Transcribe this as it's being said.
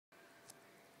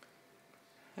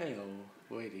Hello,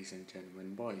 ladies and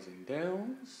gentlemen, boys and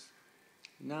girls.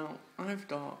 Now, I've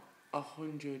got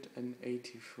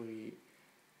 183k.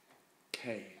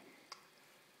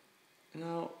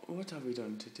 Now, what have we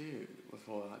done to do with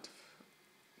all that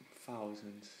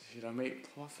thousands? Should I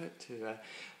make profit to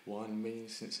 1 million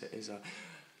since it is a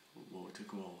water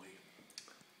glory?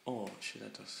 Or should I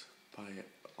just buy it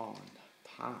on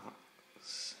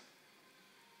packs?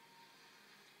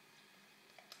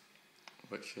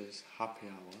 Which is happy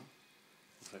hour,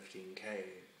 15k,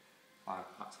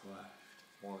 5 packs left,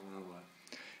 1 hour.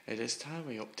 It is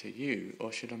entirely up to you,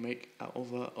 or should I make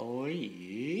another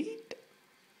lead?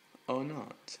 Or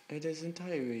not? It is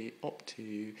entirely up to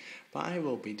you, but I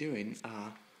will be doing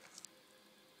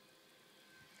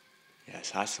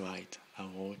yes, that's right, I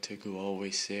want to go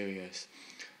always serious.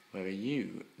 Where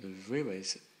you, the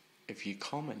viewers, if you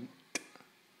comment,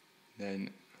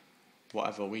 then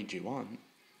whatever lead you want,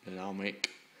 then I'll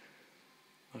make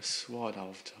a sword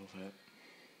out of it.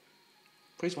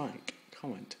 Please like,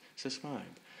 comment,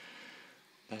 subscribe.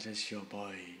 That is your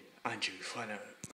boy, Andrew Frenner.